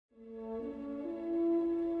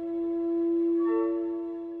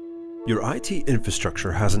Your IT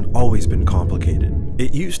infrastructure hasn't always been complicated.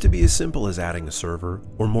 It used to be as simple as adding a server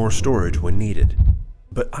or more storage when needed.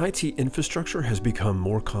 But IT infrastructure has become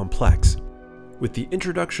more complex with the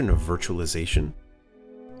introduction of virtualization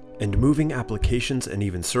and moving applications and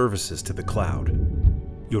even services to the cloud.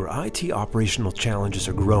 Your IT operational challenges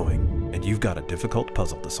are growing, and you've got a difficult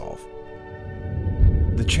puzzle to solve.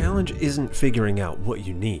 The challenge isn't figuring out what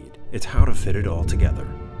you need, it's how to fit it all together.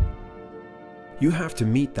 You have to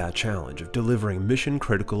meet that challenge of delivering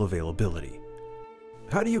mission-critical availability.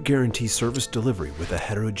 How do you guarantee service delivery with a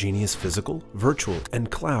heterogeneous physical, virtual, and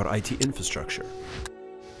cloud IT infrastructure?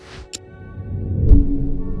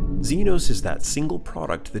 Zenoss is that single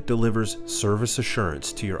product that delivers service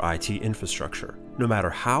assurance to your IT infrastructure, no matter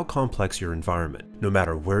how complex your environment, no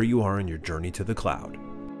matter where you are in your journey to the cloud.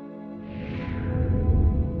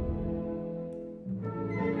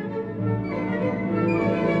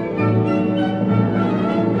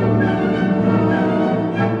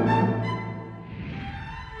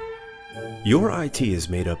 Your IT is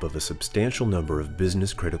made up of a substantial number of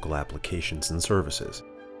business-critical applications and services.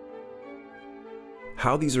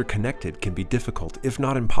 How these are connected can be difficult, if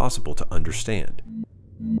not impossible, to understand.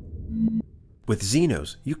 With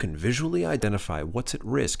Zenoss, you can visually identify what's at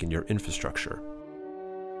risk in your infrastructure,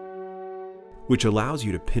 which allows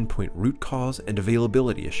you to pinpoint root cause and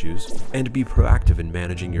availability issues and be proactive in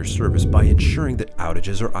managing your service by ensuring that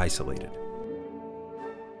outages are isolated,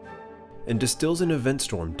 and distills an event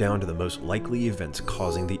storm down to the most likely events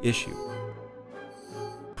causing the issue,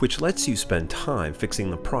 which lets you spend time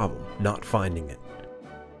fixing the problem, not finding it.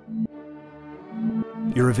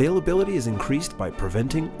 Your availability is increased by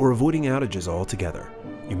preventing or avoiding outages altogether.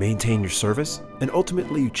 You maintain your service, and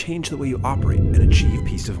ultimately you change the way you operate and achieve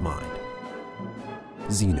peace of mind.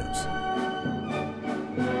 Zenoss.